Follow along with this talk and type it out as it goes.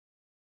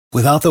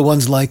Without the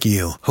ones like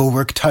you, who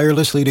work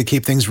tirelessly to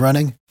keep things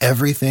running,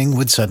 everything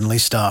would suddenly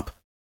stop.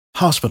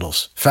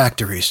 Hospitals,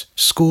 factories,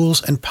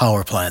 schools, and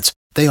power plants,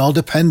 they all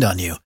depend on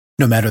you.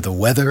 No matter the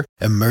weather,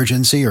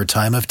 emergency, or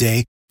time of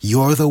day,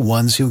 you're the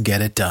ones who get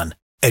it done.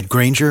 At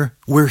Grainger,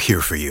 we're here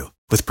for you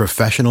with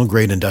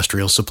professional-grade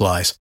industrial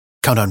supplies.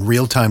 Count on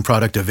real-time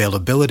product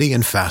availability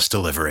and fast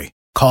delivery.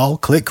 Call,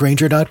 click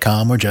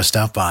Grainger.com, or just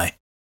stop by.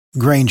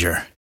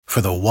 Grainger, for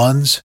the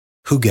ones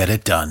who get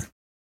it done.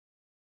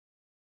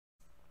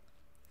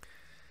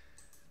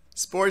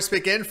 Sports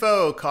Pick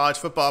Info, college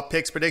football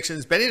picks,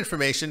 predictions, betting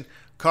information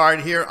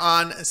card here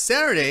on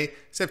Saturday,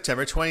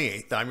 September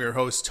 28th. I'm your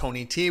host,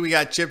 Tony T. We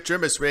got Chip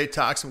Trimbus ready to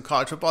talk some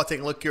college football.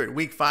 Taking a look here at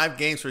Week 5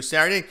 games for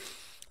Saturday.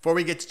 Before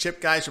we get to Chip,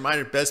 guys,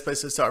 reminder, best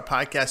place to start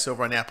our podcast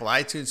over on Apple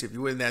iTunes. If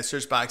you would, in that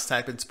search box,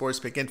 type in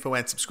Sports Pick Info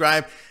and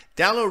subscribe.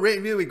 Download, rate,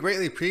 review. We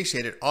greatly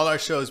appreciate it. All our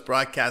shows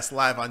broadcast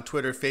live on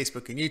Twitter,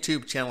 Facebook, and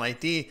YouTube. Channel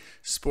ID,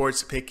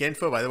 Sports Pick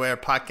Info. By the way, our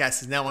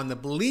podcast is now on the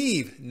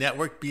Believe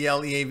Network,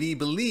 B-L-E-A-V,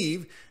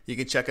 Believe. You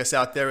can check us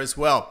out there as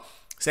well.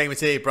 Segment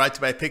today brought to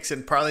you by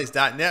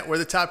PicksandParlays.net, where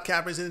the top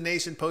cappers in the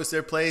nation post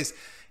their plays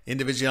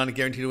individually on a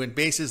guaranteed to win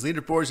basis,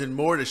 leaderboards, and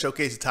more to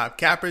showcase the top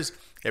cappers.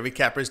 Every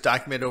capper is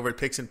documented over at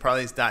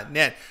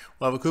PicksandParlays.net.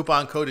 We'll have a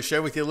coupon code to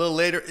share with you a little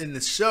later in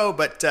the show,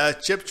 but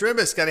Chip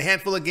Trimbus got a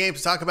handful of games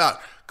to talk about.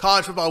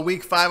 College football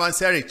Week 5 on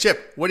Saturday.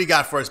 Chip, what do you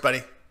got for us,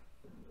 buddy?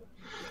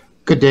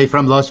 Good day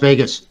from Las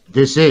Vegas.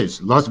 This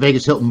is Las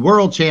Vegas Hilton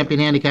World Champion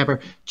handicapper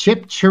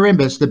Chip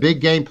Trimbus, the big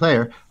game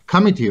player,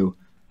 coming to you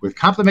with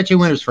complimentary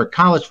winners for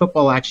college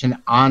football action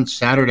on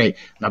Saturday.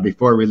 Now,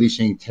 before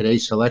releasing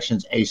today's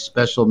selections, a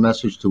special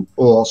message to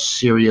all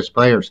serious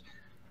players.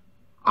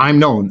 I'm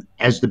known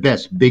as the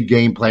best big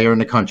game player in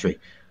the country,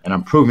 and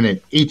I'm proving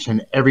it each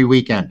and every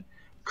weekend.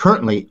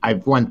 Currently,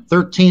 I've won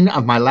 13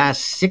 of my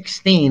last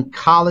 16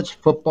 college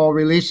football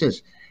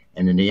releases,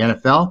 and in the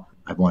NFL,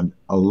 I've won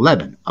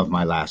 11 of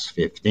my last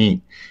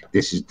 15.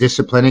 This is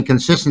discipline and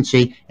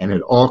consistency, and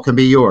it all can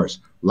be yours.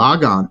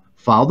 Log on,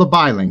 follow the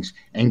buy links,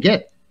 and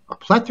get a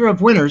plethora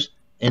of winners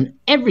in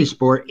every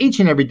sport each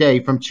and every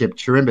day from Chip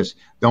Trimbus.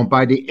 Don't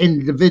buy the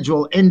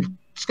individual, and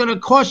it's going to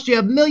cost you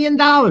 $1 million.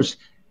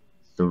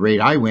 The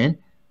rate I win,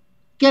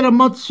 get a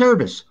month's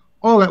service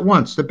all at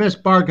once. The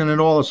best bargain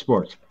in all of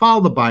sports. Follow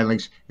the buy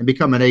links and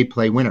become an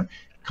A-play winner.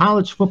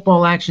 College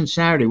football action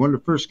Saturday. One of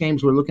the first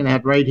games we're looking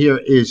at right here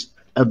is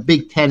a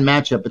Big Ten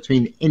matchup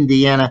between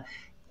Indiana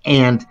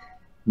and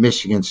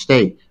Michigan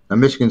State. Now,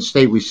 Michigan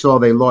State, we saw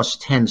they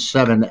lost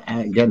 10-7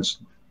 against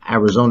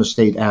Arizona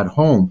State at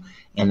home,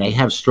 and they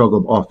have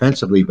struggled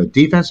offensively, but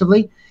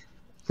defensively,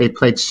 they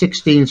played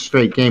 16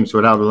 straight games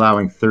without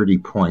allowing 30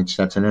 points.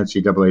 That's an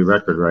NCAA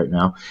record right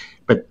now.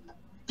 But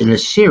in a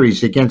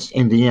series against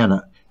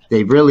Indiana,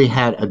 they've really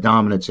had a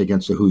dominance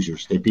against the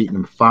Hoosiers. They've beaten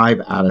them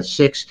 5 out of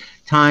 6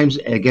 times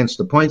against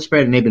the point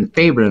spread, and they've been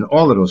favored in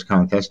all of those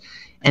contests.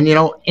 And, you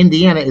know,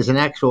 Indiana is an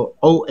actual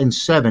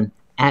 0-7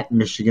 at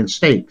Michigan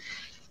State.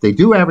 They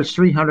do average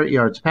 300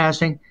 yards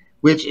passing,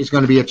 which is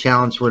going to be a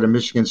challenge for the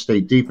Michigan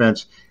State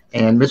defense.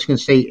 And Michigan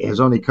State has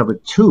only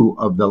covered 2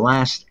 of the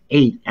last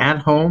 8 at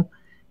home,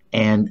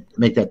 and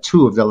make that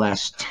 2 of the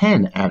last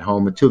 10 at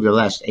home and 2 of the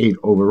last 8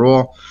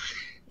 overall.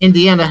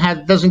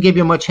 Indiana doesn't give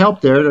you much help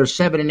there. They're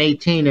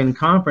 7-18 in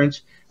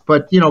conference.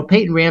 But, you know,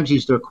 Peyton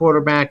Ramsey's their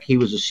quarterback. He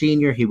was a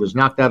senior. He was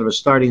knocked out of a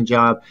starting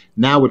job.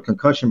 Now with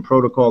concussion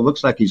protocol,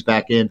 looks like he's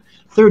back in.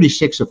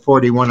 36 of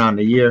 41 on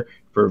the year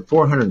for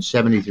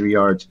 473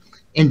 yards.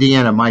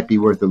 Indiana might be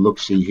worth a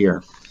look-see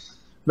here.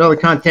 Another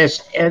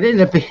contest, and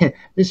this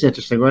is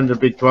interesting. We're in the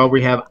Big 12.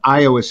 We have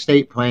Iowa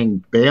State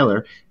playing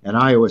Baylor, and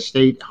Iowa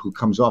State, who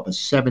comes off a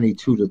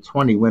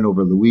 72-20 win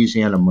over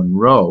Louisiana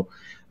Monroe.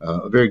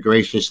 Very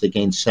gracious. They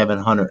gained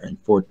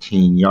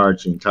 714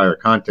 yards the entire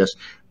contest.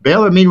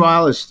 Baylor,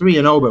 meanwhile, is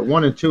 3-0, but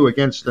 1-2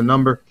 against the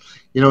number.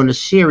 You know, in the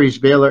series,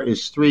 Baylor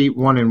is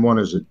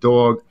 3-1-1 as a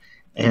dog,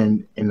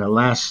 and in the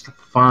last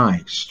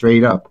 5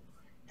 straight up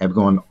have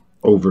gone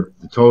over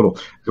the total.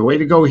 The way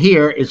to go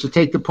here is to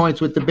take the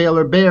points with the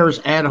Baylor Bears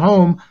at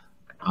home.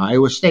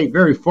 Iowa State,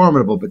 very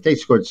formidable, but they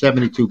scored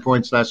 72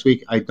 points last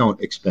week. I don't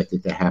expect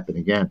it to happen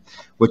again.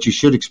 What you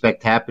should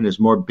expect to happen is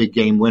more big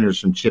game winners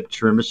from Chip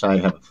Trimbus. I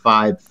have a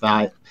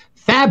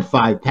Fab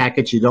 5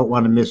 package you don't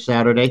want to miss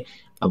Saturday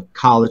of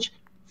college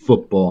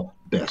football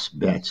best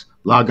bets.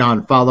 Log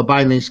on, follow the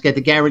buy links, get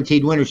the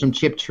guaranteed winners from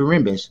Chip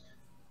Trimbus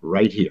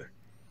right here,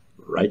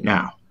 right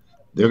now.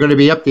 They're going to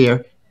be up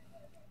there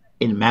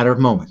in a matter of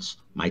moments.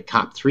 My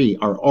top 3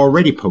 are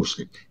already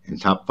posted,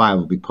 and top 5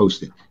 will be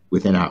posted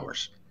within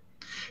hours.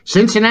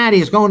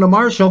 Cincinnati is going to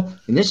Marshall,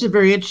 and this is a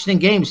very interesting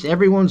game.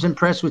 Everyone's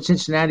impressed with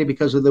Cincinnati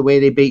because of the way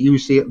they beat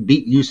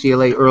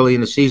UCLA early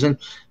in the season.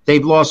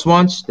 They've lost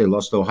once. They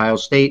lost to Ohio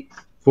State,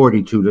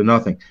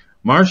 42-0.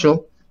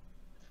 Marshall,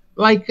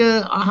 like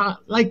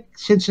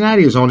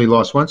Cincinnati has only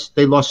lost once.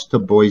 They lost to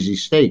Boise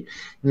State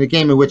in a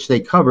game in which they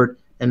covered,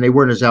 and they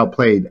weren't as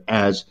outplayed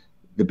as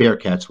the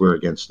Bearcats were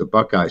against the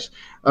Buckeyes.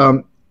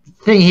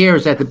 thing here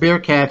is that the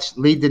Bearcats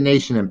lead the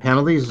nation in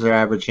penalties. They're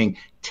averaging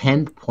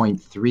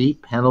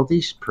 10.3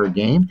 penalties per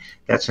game.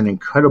 That's an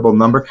incredible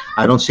number.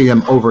 I don't see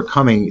them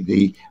overcoming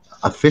the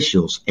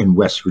officials in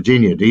West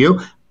Virginia. Do you?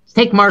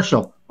 Take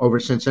Marshall over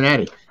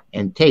Cincinnati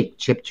and take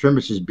Chip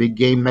Trimbus's big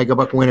game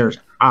megabuck winners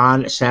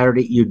on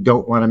Saturday. You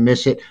don't want to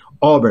miss it.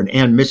 Auburn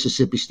and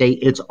Mississippi State,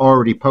 it's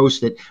already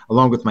posted,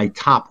 along with my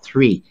top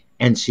 3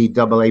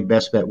 NCAA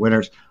best bet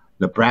winners,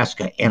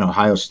 Nebraska and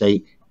Ohio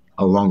State,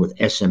 along with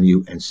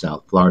SMU and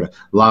South Florida.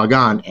 Log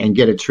on and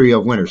get a trio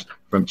of winners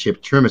from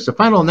Chip Trimbus. The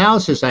final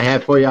analysis I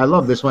have for you, I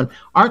love this one.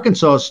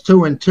 Arkansas is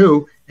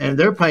 2-2, and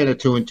they're playing a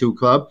 2-2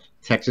 club,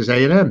 Texas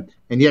A&M.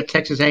 And yet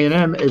Texas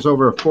A&M is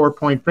over a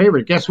 4-point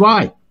favorite. Guess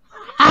why?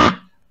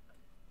 Ha!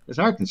 Because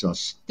Arkansas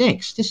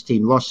stinks. This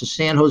team lost to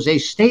San Jose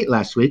State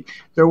last week.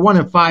 They're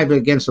 1-5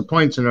 against the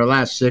points in their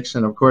last 6,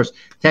 and of course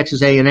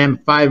Texas A&M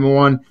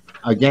 5-1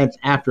 against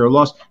after a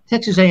loss.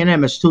 Texas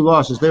A&M has 2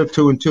 losses. They're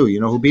 2-2. You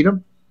know who beat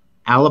them?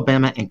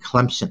 Alabama and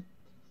Clemson.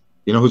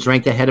 You know who's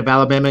ranked ahead of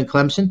Alabama and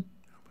Clemson?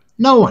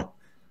 No one.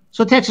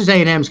 So Texas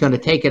A&M is going to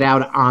take it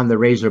out on the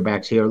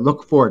Razorbacks here.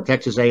 Look for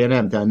Texas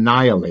A&M to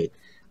annihilate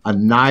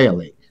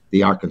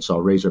the Arkansas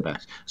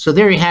Razorbacks. So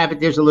there you have it.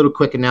 There's a little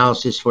quick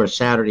analysis for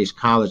Saturday's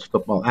college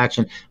football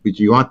action. If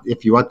you want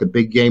the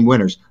big game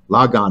winners,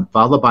 log on,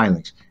 follow the buy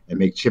links, and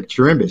make Chip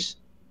Chirimbus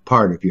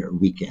part of your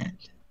weekend.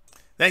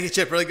 Thank you,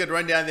 Chip. Really good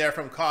rundown there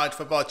from college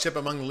football. Chip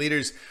among the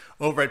leaders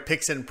over at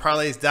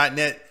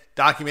PicksandParlays.net.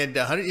 Documented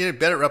 100-unit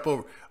bet, up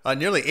over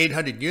nearly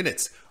 800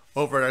 units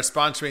over at our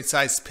sponsoring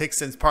sites,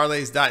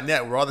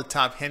 PicksandParlays.net, where all the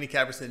top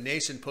handicappers in the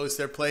nation post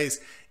their plays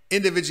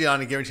individually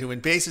on a guaranteed win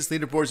basis,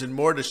 leaderboards, and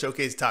more to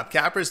showcase top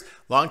cappers.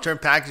 Long-term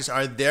packages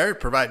are there,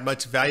 provide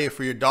much value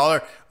for your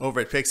dollar over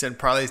at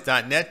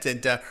PicksandParlays.net.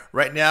 And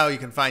right now, you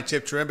can find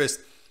Chip Chirimbus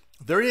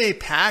 30-day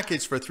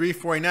package for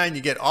 $349.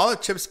 You get all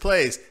of Chip's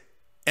plays,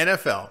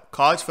 NFL,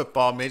 college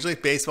football, Major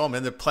League Baseball,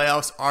 and the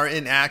playoffs are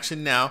in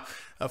action now.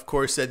 Of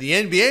course, the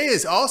NBA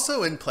is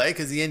also in play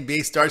because the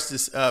NBA starts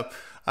this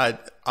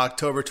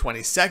October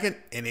 22nd,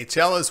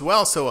 NHL as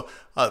well. So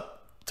a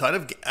ton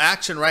of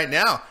action right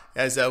now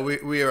as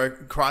we are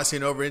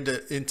crossing over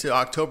into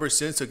October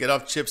soon. So get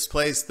off Chip's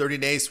plays, 30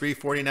 days,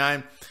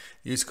 $349.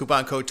 Use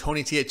coupon code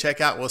TonyT at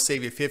checkout. We'll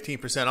save you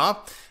 15%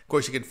 off. Of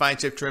course, you can find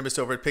Chip Chirimbus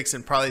over at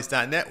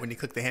PicksandParlays.net. When you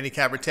click the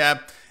handicapper tab,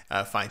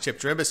 find Chip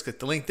Chirimbus. Click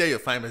the link there. You'll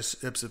find a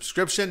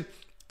subscription,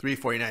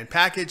 $349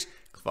 package.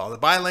 Follow the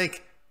buy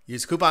link.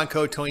 Use coupon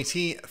code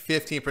TonyT,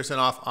 15%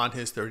 off on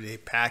his 30-day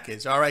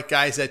package. All right,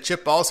 guys.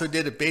 Chip also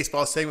did a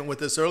baseball segment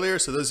with us earlier.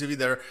 So those of you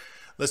that are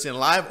listening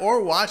live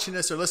or watching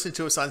us or listening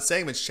to us on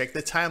segments, check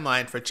the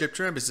timeline for Chip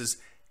Chirimbus'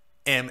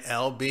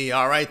 MLB.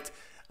 All right.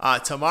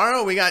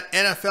 Tomorrow we got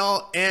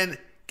NFL, and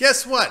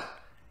guess what?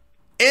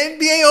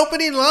 NBA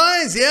opening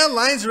lines. Yeah,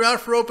 lines are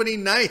out for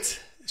opening night.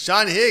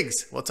 Sean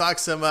Higgs. We'll talk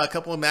a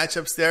couple of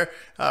matchups there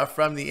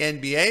from the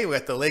NBA. We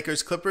got the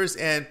Lakers, Clippers,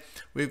 and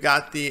we've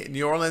got the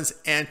New Orleans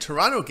and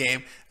Toronto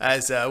game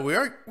as we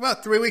are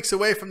about 3 weeks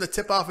away from the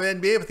tip-off of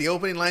NBA, but the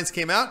opening lines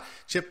came out.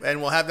 Chip,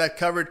 and we'll have that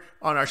covered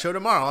on our show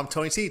tomorrow. I'm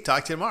Tony T.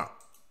 Talk to you tomorrow.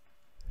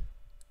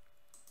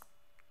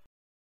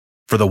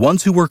 For the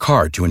ones who work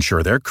hard to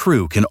ensure their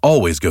crew can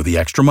always go the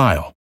extra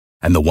mile,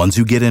 and the ones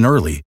who get in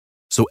early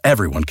so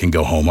everyone can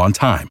go home on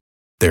time,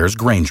 there's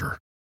Grainger,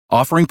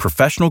 offering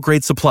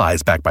professional-grade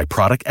supplies backed by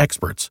product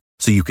experts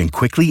so you can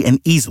quickly and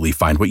easily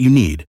find what you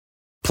need.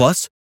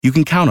 Plus, you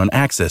can count on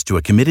access to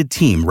a committed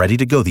team ready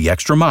to go the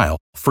extra mile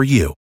for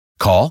you.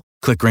 Call,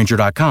 click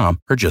Grainger.com,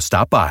 or just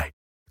stop by.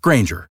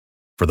 Grainger,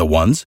 for the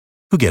ones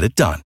who get it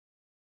done.